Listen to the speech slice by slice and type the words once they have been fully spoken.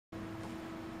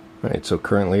Alright, so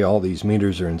currently all these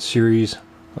meters are in series.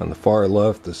 On the far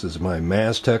left, this is my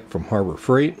Maztec from Harbor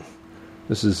Freight.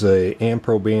 This is a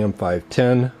Amprobam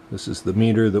 510. This is the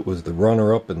meter that was the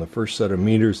runner-up in the first set of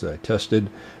meters that I tested.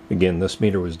 Again, this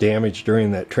meter was damaged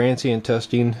during that transient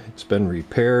testing. It's been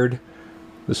repaired.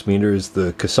 This meter is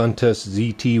the Casuntes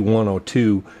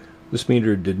ZT102. This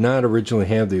meter did not originally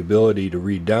have the ability to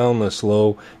read down this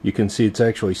low. You can see it's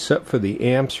actually set for the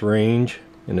amps range,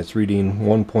 and it's reading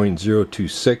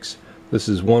 1.026. This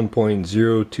is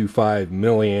 1.025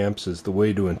 milliamps is the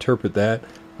way to interpret that.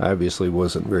 I obviously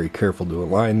wasn't very careful to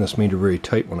align this meter very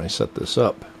tight when I set this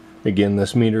up. Again,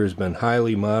 this meter has been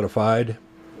highly modified.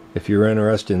 If you're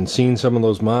interested in seeing some of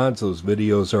those mods, those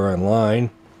videos are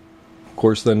online. Of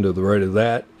course, then to the right of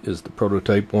that is the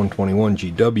Prototype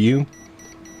 121GW.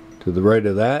 To the right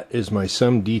of that is my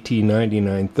SEM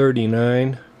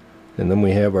DT9939. And then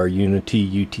we have our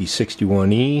Unity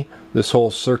UT61E. This whole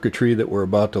circuitry that we're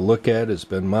about to look at has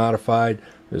been modified.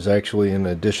 There's actually an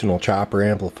additional chopper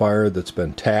amplifier that's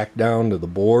been tacked down to the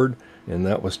board, and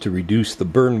that was to reduce the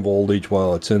burn voltage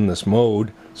while it's in this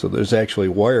mode. So there's actually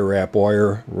wire wrap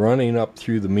wire running up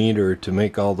through the meter to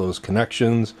make all those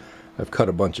connections. I've cut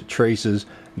a bunch of traces.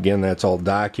 Again, that's all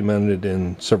documented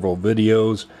in several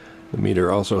videos. The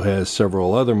meter also has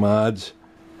several other mods.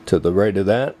 To the right of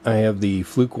that, I have the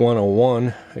Fluke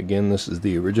 101. Again, this is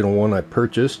the original one I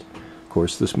purchased. Of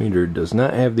course, this meter does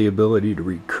not have the ability to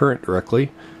read current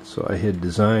directly, so I had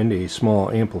designed a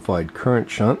small amplified current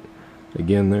shunt.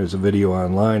 Again, there's a video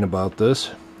online about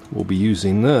this. We'll be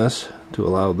using this to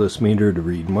allow this meter to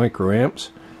read microamps.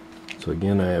 So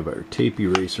again, I have our tape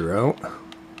eraser out.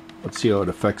 Let's see how it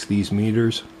affects these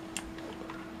meters.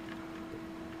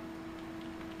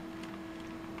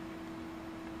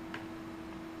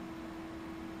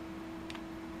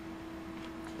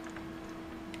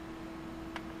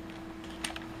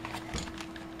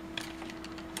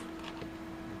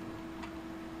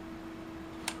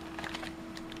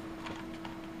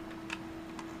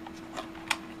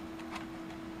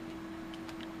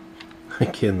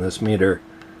 Again, this meter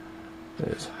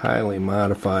is highly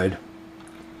modified.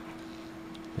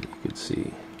 You can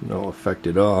see no effect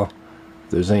at all.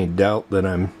 If there's any doubt that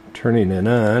I'm turning it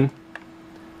on,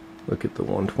 look at the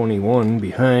 121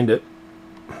 behind it.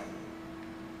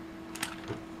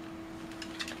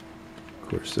 Of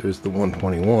course, there's the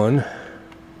 121.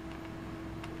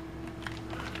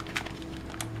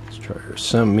 Let's try our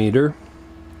SEM meter.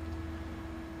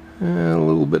 A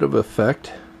little bit of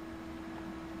effect.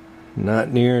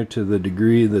 Not near to the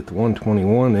degree that the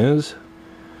 121 is.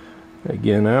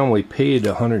 Again, I only paid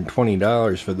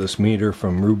 $120 for this meter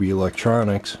from Ruby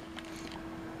Electronics.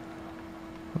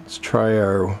 Let's try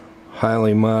our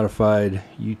highly modified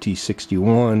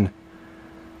UT61.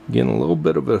 Again, a little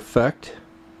bit of effect.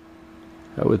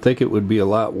 I would think it would be a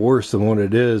lot worse than what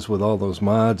it is with all those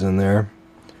mods in there.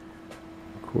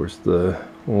 Of course, the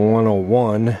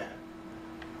 101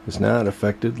 is not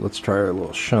affected. Let's try our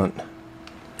little shunt.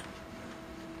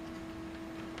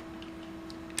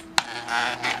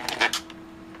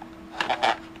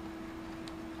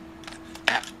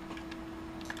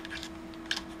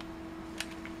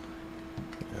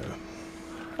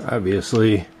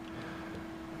 Obviously,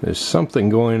 there's something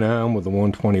going on with the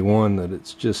 121 that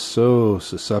it's just so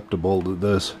susceptible to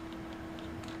this.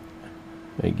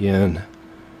 Again,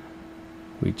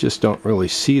 we just don't really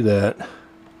see that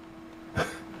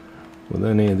with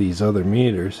any of these other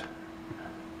meters.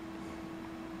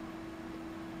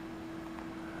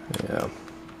 Yeah,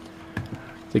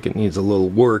 I think it needs a little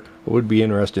work. I would be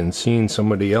interested in seeing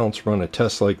somebody else run a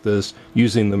test like this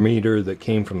using the meter that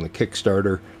came from the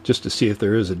Kickstarter, just to see if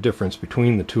there is a difference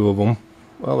between the two of them.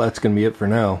 Well, that's going to be it for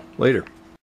now. Later.